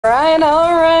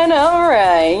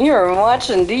Alright. You're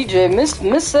watching DJ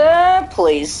Missa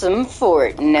play some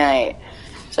Fortnite.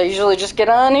 So I usually just get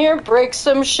on here, break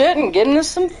some shit, and get into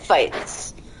some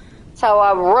fights. That's how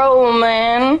I roll,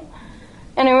 man.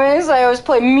 Anyways, I always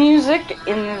play music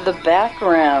in the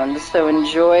background, so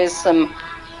enjoy some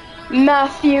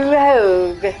Matthew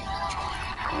Hogue.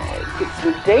 Get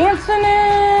some dancing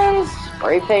in,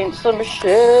 spray paint some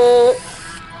shit.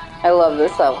 I love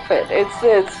this outfit.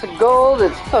 It's gold,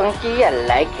 it's funky, I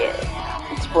like it.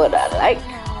 It's what I like.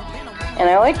 And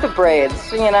I like the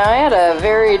braids. You know, I had a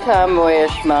very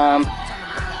tomboyish mom,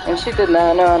 and she did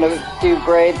not know how to do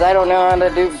braids. I don't know how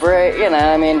to do braids, you know,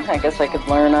 I mean, I guess I could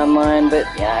learn online, but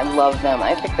yeah, I love them.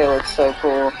 I think they look so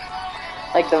cool.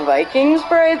 Like the Vikings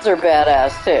braids are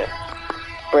badass too.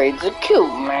 Braids are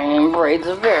cool, man. Braids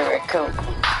are very cool.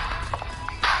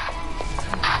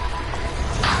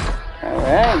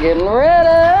 Alright, getting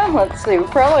ready. Let's see, we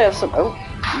probably have some... Oh,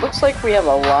 looks like we have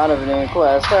a lot of new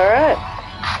quests. Alright.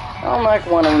 I'll knock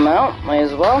one of them out. Might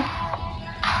as well.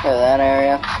 Look at that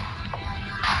area.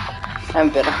 I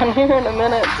haven't been on here in a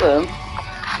minute, so...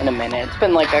 In a minute. It's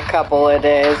been like a couple of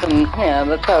days, and yeah,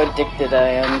 that's how addicted I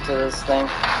am to this thing.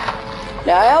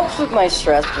 Now, it helps with my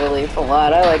stress relief a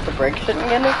lot. I like to break shit and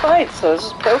get into fights, so this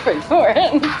is perfect for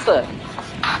it. So...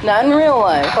 Not in real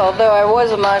life, although I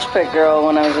was a mosh pit girl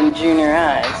when I was in junior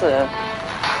high, so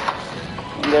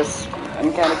I guess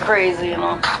I'm kind of crazy and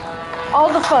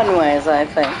all the fun ways, I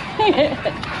think.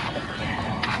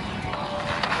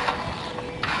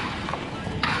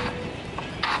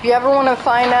 If you ever want to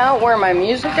find out where my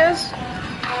music is,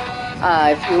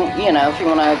 if you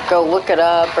want to go look it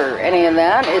up or any of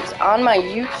that, it's on my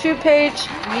YouTube page,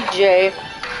 DJ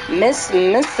Miss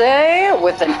Missy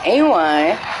with an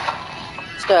AY.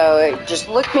 So just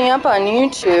look me up on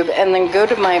YouTube and then go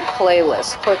to my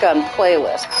playlist. Click on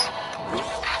playlists,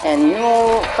 and you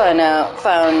will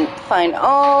find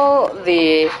all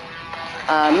the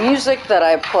music that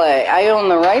I play. I own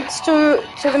the rights to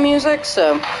the music,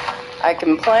 so I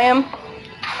can play them.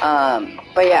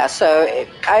 But yeah, so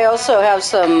I also have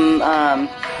some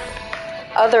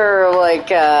other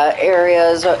like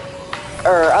areas or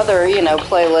other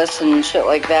playlists and shit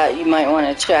like that you might want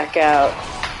to check out.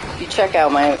 If you check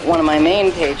out one of my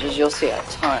main pages, you'll see a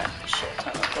ton of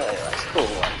playlists, cool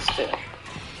ones too.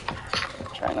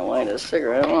 I'm trying to light a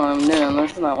cigarette while I'm doing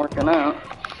this, it's not working out.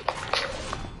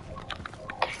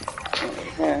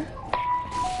 Here.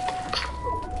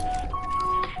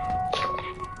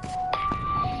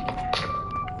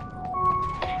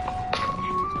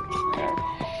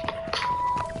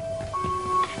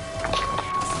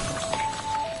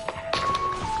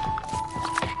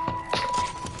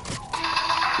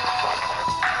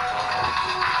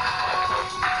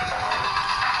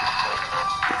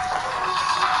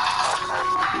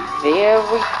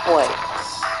 Very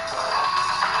place.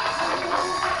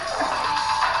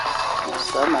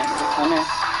 Some on there.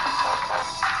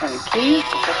 And keys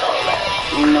to put all that.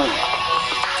 You know that.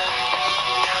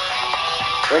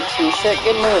 Break some shit,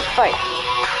 get into a fight.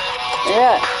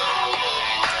 Yeah.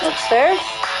 Upstairs?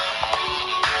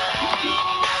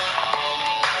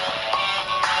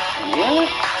 Yeah.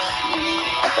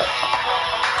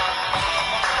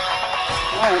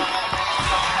 Alright.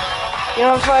 You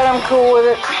don't fight, I'm cool with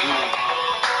it.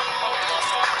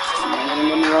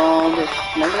 Nothing wrong, just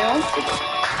nobody wants to do.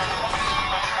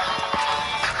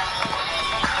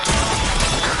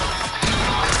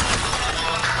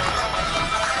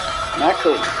 Not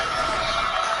cool.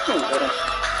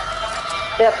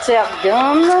 That's that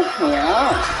gun?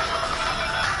 Yeah.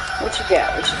 What you got?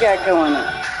 What you got going on?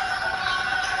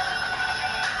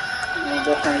 I'll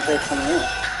definitely take some of this.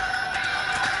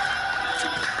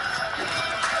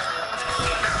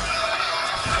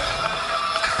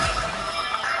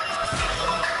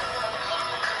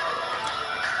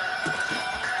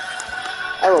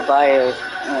 I will buy those. I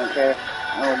don't care.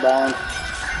 I will buy them.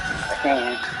 I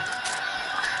can.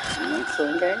 That's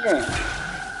okay, good.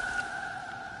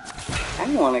 I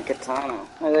want a katana.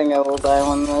 I think I will buy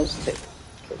one of those too.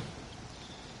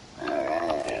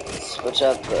 Alright, let's switch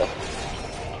up the...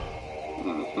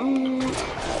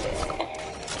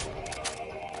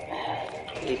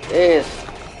 Eat this.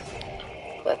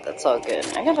 But that's all good.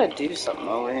 I gotta do something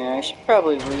over here. I should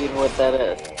probably read what that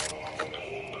is.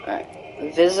 Alright.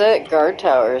 Visit guard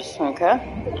towers, okay?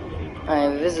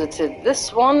 I visited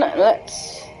this one.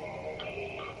 Let's go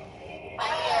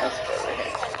over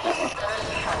here.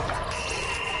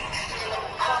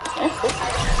 That's cool.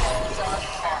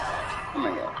 Oh my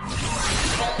god.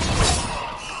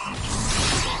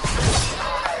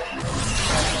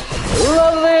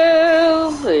 Love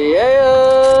this!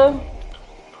 Yeah!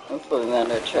 Hopefully that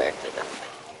attracted him.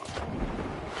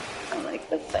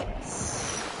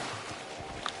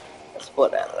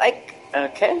 what I like.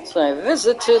 Okay, so I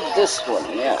visited this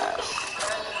one, yes.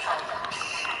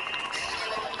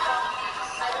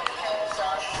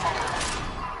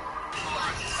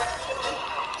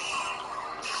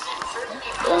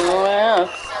 Oh, yeah.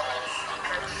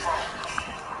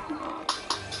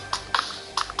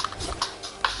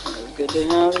 It's good to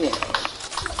have you.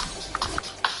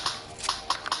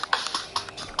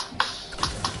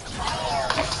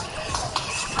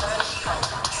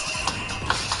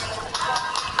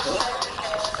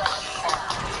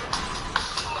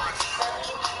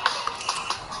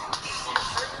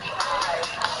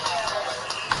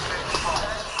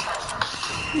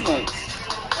 Nice.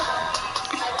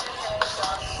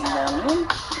 Down one.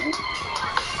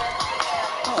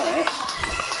 Alright.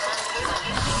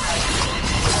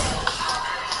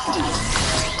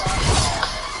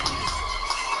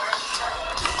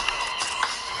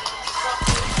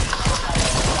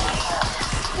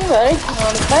 Hey buddy, you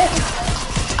want to fight?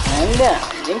 I'm down,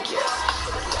 thank you.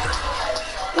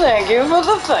 Thank you for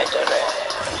the fight today.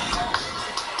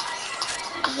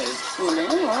 There's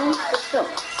somebody else that's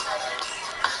coming.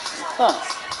 Fine.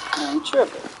 I'm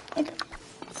tripping. Okay.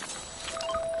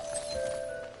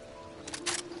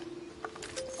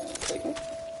 I'll take it.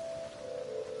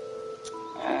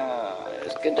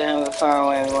 It's good to have a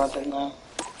faraway weapon though.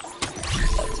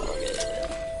 That's all good.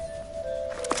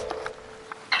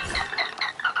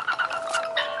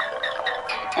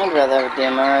 I'd rather have a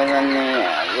DMR than the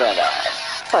red eye.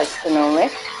 Poisoning.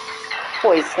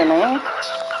 Poisoning.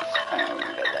 I'm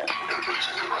gonna go there.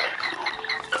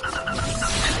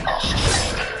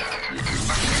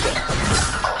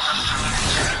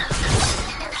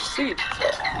 Seat.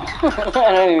 I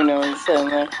don't even know what he's saying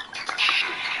there.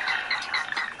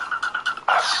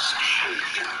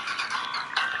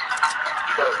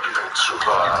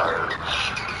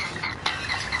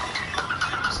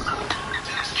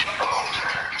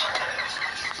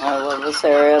 I love this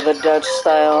area, the Dutch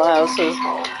style houses.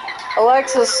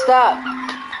 Alexa, stop.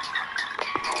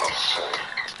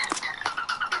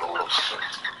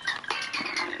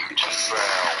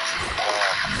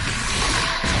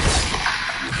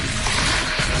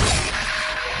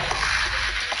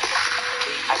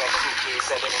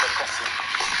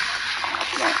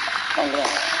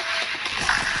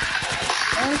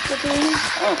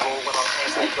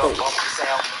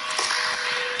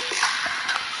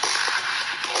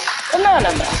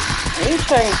 Banana Man, are you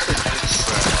trying to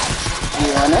do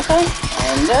anything?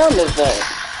 I'm down to fight.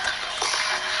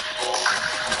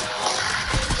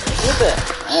 You bet.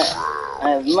 I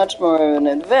have much more of an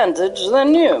advantage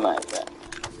than you, my friend.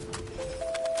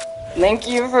 Thank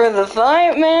you for the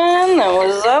fight, man. That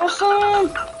was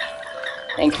awesome.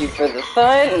 Thank you for the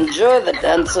fight. Enjoy the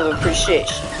dance of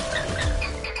appreciation.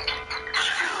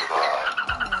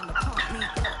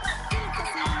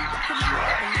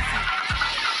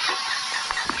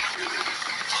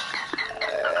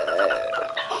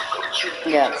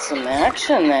 Got some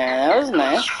action there. That was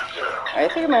nice. I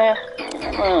think what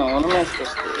am I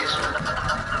supposed to do?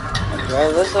 I'll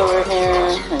drive this over here.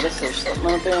 I guess there's something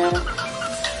up there.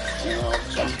 And I'll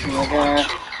jump from there.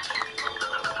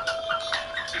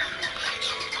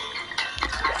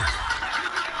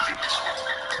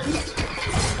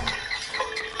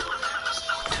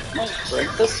 Let's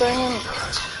break this thing.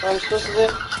 What I'm supposed to do?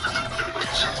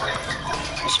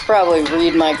 I should probably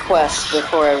read my quest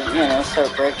before I,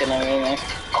 start breaking everything.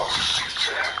 I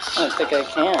don't think I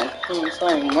can. It's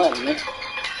not even letting me.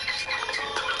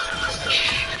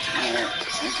 Alright,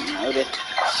 noted.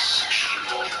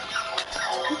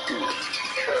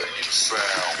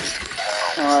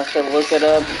 I'll have to look it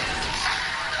up.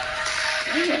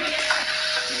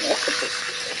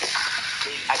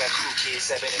 I got two kids,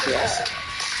 7 and a Yeah.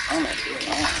 I'm gonna do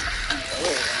that.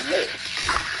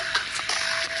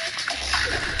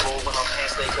 Roll when our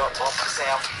pants they got off the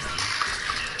sound.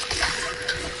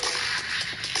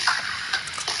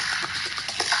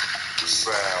 The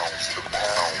sounds, the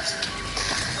pounds.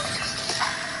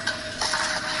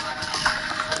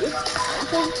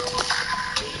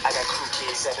 I got two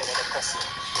kids, 7 and a pussy.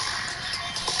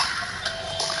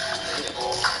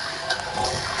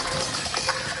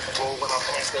 Roll when our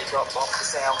pants they drop off the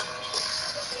sound.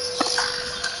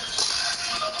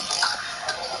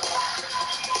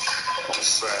 The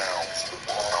sounds, the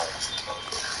pounds.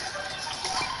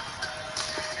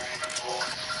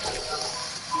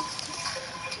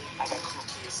 I got two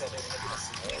kids, 7 and a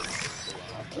pussy.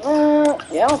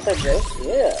 Yeah, I'll take this.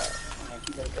 Yeah.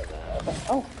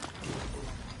 Oh.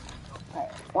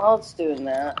 Alright, while it's doing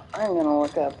that, I'm gonna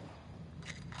look up.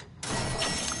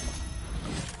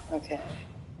 Okay.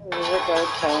 There's a guard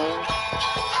tower.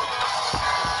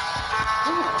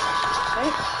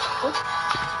 Okay.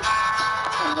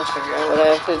 I'm gonna figure out what I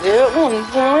have to do at one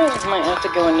point. I might have to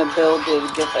go into build to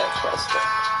get that quest done.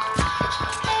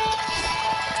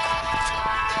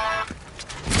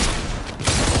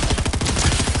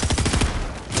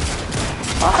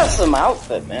 Awesome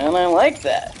outfit, man. I like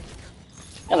that.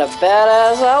 Got a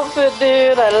badass outfit,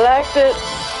 dude. I liked it.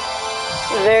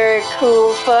 Very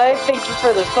cool fight. Thank you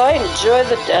for the fight. Enjoy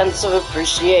the dance of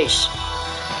appreciation.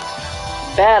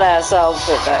 Badass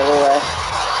outfit, by the way.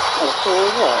 How cool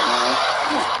is that, man?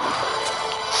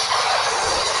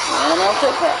 And I'll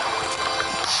take that.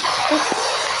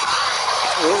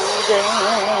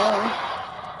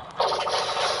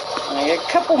 I got a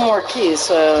couple more keys,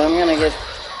 so I'm gonna get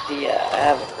the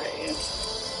Avalray.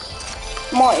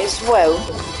 Might as well.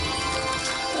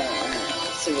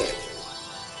 Let's see what.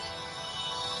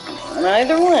 On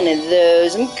either one of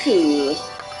those, I'm cool.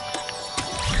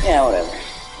 Yeah, whatever.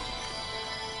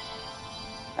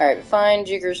 Alright, find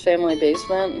Jigger's family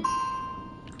basement.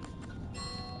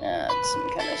 It's some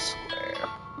kind of square.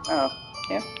 Oh,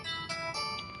 yeah.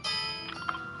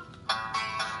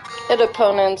 Hit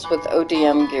opponents with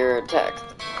ODM gear, attack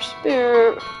the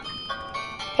spirit.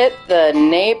 Hit the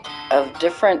nape of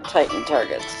different Titan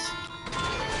targets.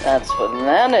 That's what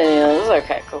that is.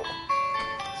 Okay, cool.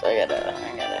 So I gotta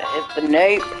hit the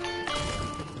nape.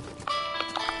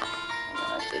 I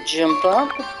have to jump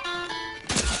up.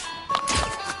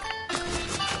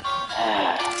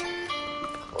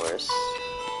 Of course.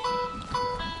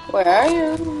 Where are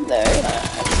you? There you are.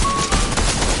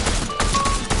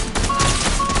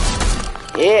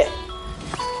 Yeah.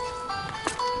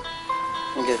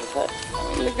 I'm good with that.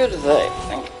 I'm good with that.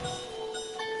 Thank you.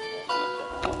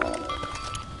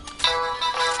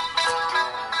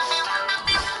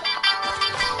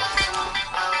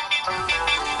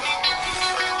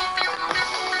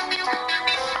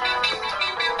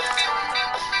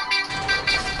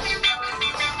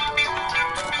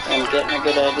 I'm getting a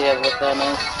good idea of what that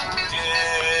is.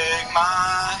 Dig my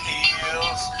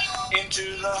heels into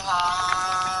the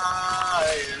highest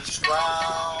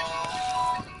ground.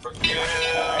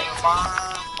 Forgive my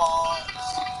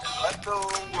faults and let the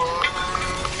world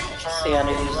turn. See how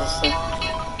to use this thing.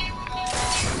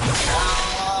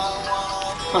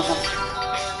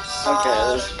 Okay,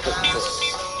 this is pretty cool.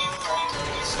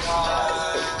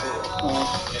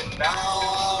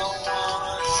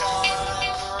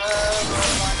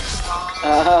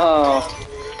 Oh,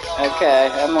 okay.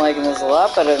 I'm liking this a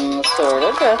lot better than the sword.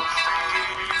 Okay.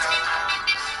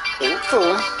 Cool,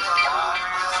 cool.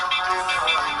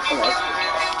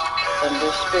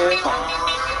 Thunder Spear.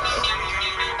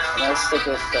 I'll stick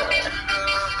with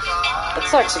it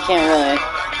sucks I can't really.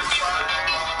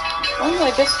 Oh,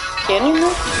 I guess, can you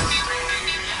move?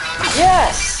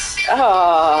 Yes!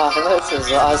 Oh, this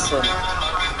is awesome.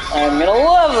 I'm gonna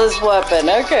love this weapon.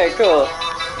 Okay, cool.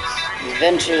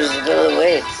 Adventures still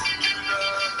awaits.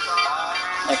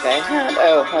 Okay,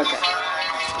 oh, okay.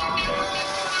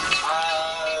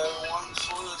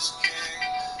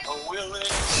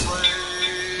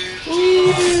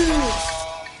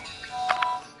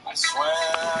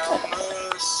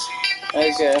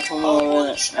 Okay, hold on a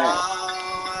minute. Alright.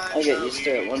 I'll get used to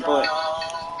it at one point.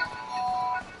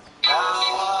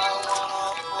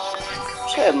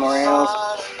 Wish I had more heals.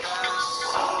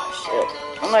 Oh, shit.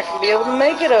 I'm not gonna be able to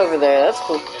make it over there. That's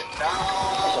cool. There's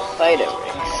a fight over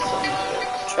here, so I'm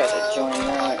gonna try to join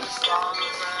that.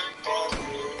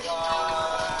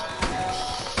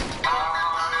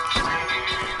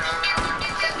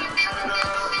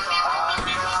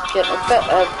 Get a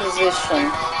better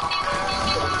position.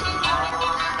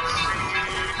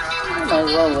 Might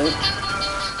as well loot.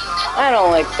 I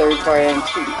don't like third party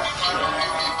too much.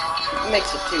 It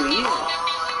makes it too easy.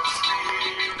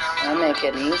 I make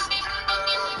it easy.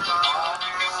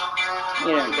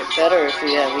 You don't get better if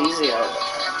you have easy all the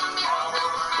time.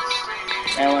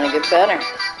 I want to get better.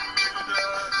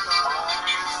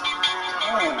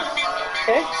 Oh,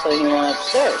 okay, so you went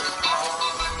upstairs.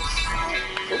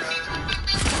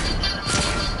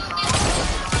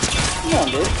 Come on,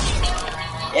 dude.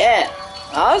 Yeah.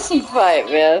 Awesome fight,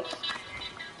 man.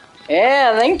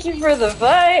 Yeah, thank you for the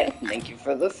fight. Thank you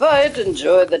for the fight.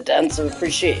 Enjoy the dance of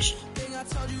appreciation.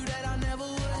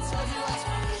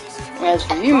 As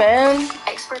for you, man.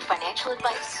 Expert financial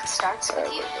advice starts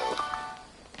with you.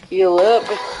 Heal up.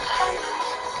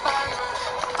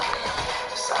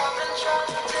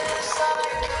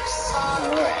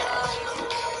 Alright.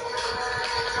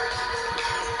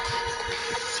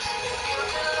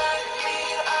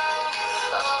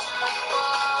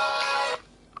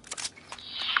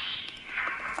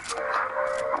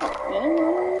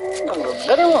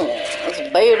 That's a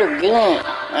better gun.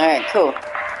 Alright, cool.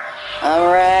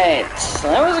 Alright, so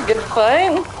that was a good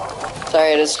fight. Sorry, I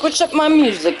had to switch up my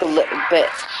music a little bit.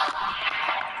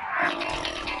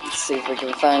 Let's see if we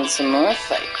can find some more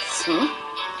fights.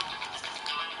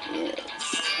 Yes.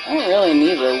 I don't really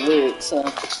need the loot, so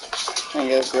I'm gonna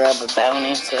go grab a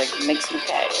bounty so I can make some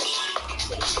cash.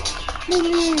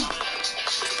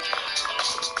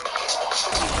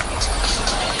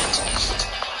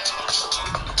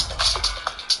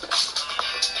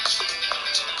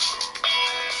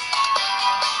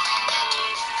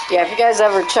 Yeah, if you guys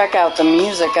ever check out the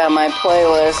music on my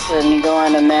playlist and you go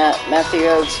on to Matthew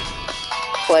Oates'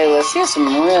 playlist, he has some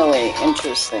really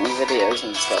interesting videos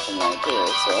and stuff in there too,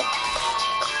 so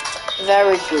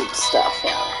very good stuff,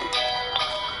 yeah.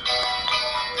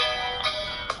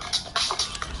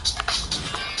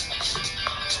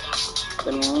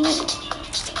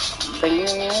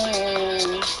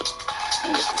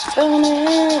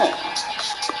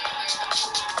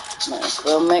 Might as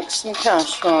well make some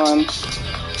cash for him.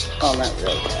 Well, not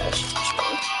real cash,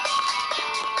 actually.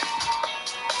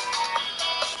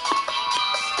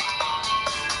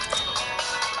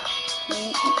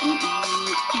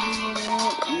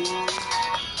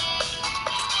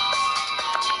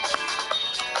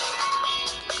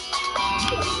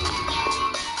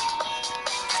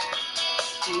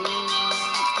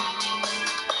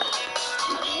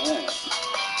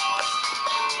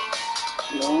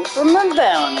 Going for my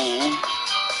bounty.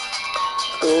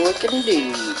 Cool looking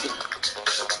dude.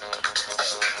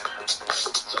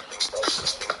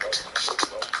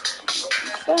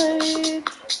 Fight.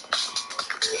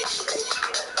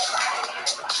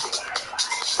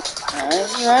 I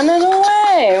was running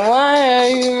away. Why are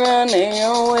you running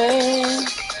away?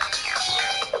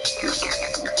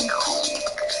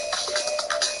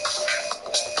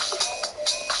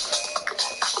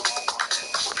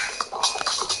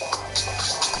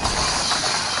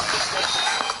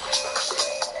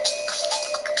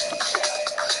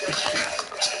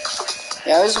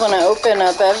 You always want to open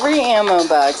up every ammo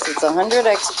box. It's 100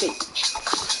 XP.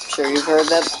 I'm sure you've heard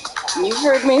that. You've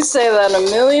heard me say that a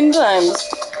million times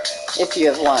if you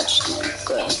have watched me.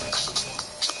 So,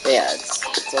 but yeah,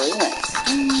 it's always nice.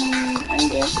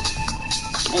 Endgame.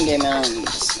 Endgame, I don't need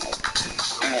to snipe.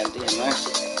 I have DMR.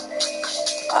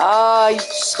 Ah, you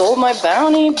stole my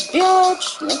bounty,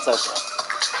 bitch. That's okay.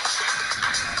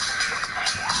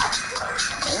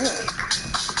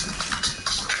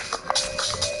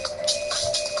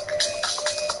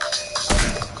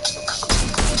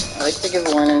 I like to give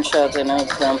warning shots, I know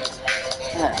it's dumb.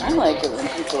 Yeah, I like it when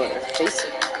people are facing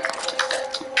me.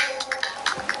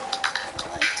 I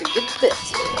like to get bit.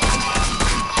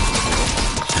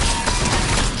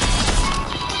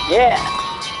 Yeah!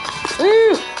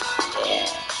 Woo! Yeah.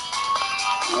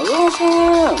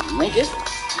 Make it.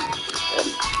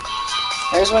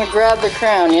 I just want to grab the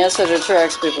crown. Yes, it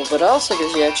attracts people, but also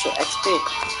gives you extra XP.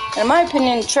 And in my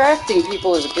opinion, attracting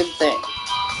people is a good thing.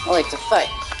 I like to fight.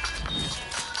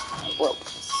 Whoa.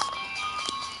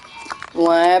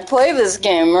 Why I play this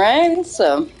game, right?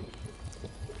 So,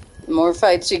 the more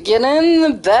fights you get in,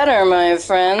 the better, my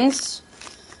friends.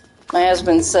 My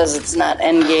husband says it's not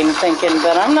endgame thinking,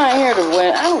 but I'm not here to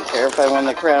win. I don't care if I win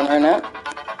the crown or not.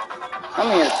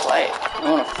 I'm here to play.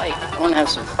 I want to fight. I want to have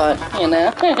some fun, you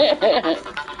know?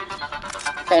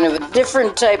 Kind of a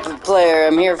different type of player.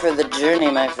 I'm here for the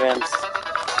journey, my friends.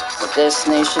 The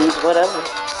destinations, whatever.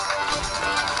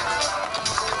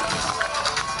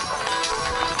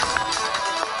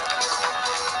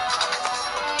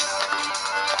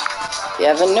 If you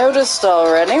haven't noticed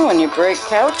already, when you break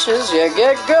couches, you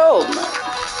get gold.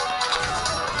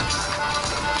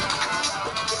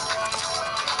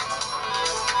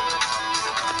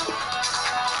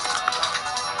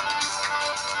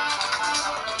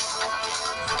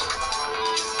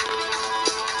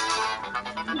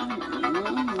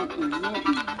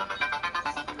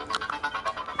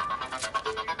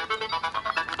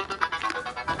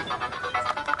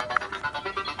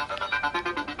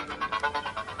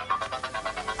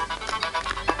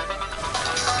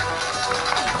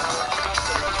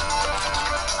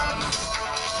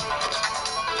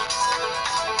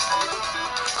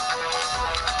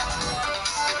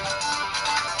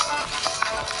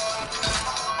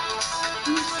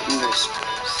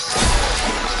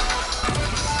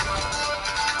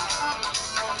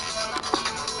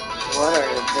 What are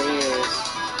these?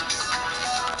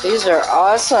 These are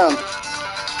awesome.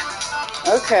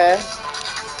 Okay.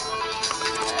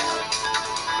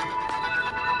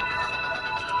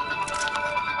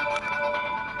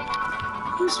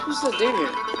 What am I supposed to do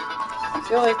here? I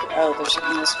feel like... Oh, there's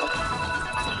something this way.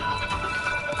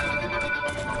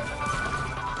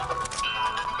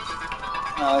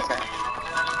 Oh, okay.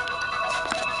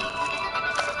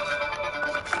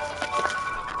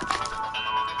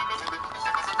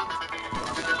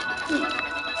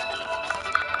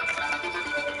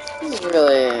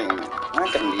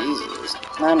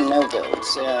 Not no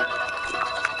builds, yeah.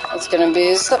 It's gonna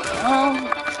be something. I'd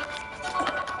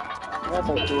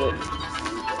rather do it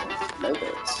no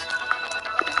builds.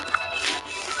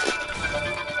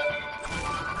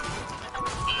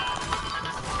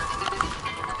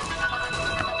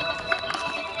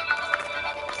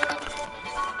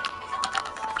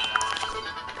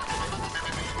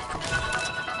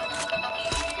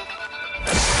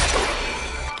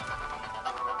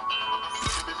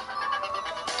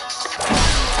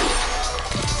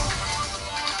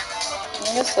 I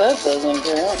guess that doesn't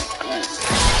count.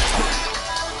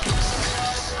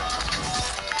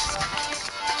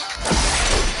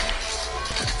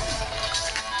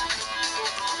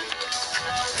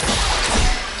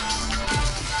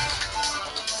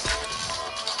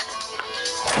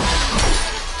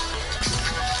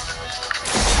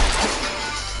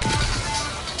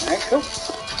 Alright, cool.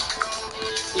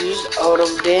 Use auto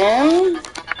dam.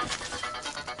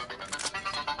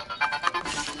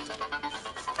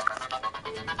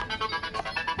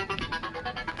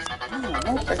 I don't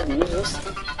know if I can use this.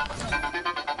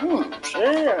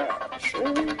 Sure.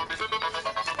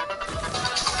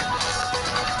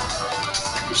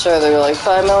 I'm sure there are like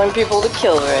 5 million people to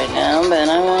kill right now, but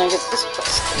I want to get this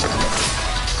quest.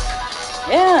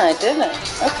 Yeah, I did it.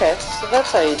 Okay, so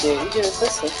that's how you do it. You do it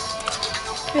this way.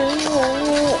 Good.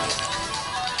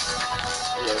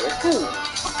 Very cool.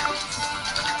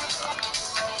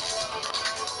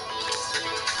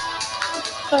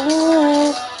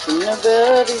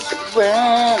 Nobody's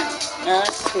around, not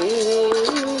cool.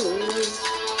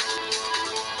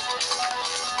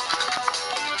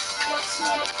 That's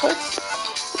not a quest.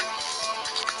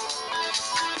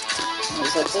 I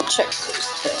just have to check those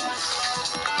things.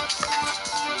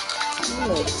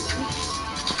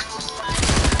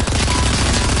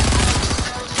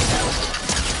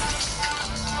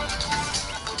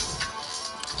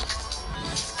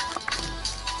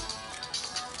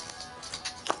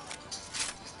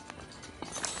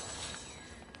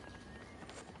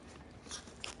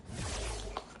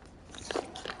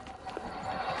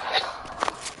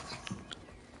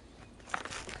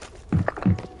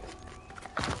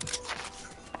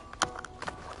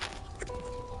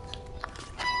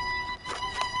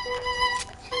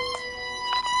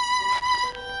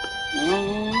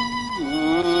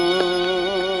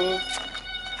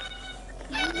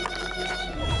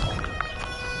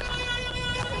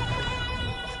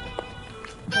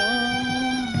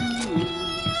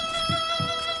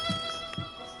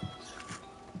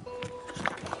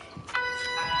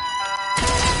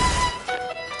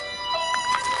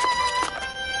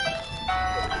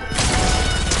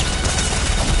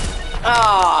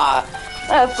 Ah,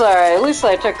 that's alright. At least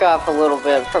I took off a little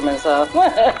bit from myself.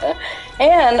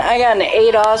 And I got in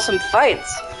 8 awesome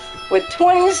fights with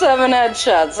 27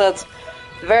 headshots. That's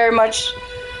very much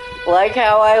like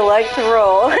how I like to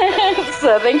roll.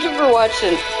 So thank you for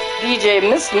watching DJ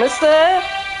Mr.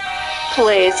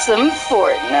 play some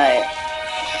Fortnite.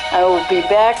 I will be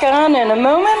back on in a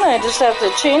moment. I just have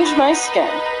to change my skin.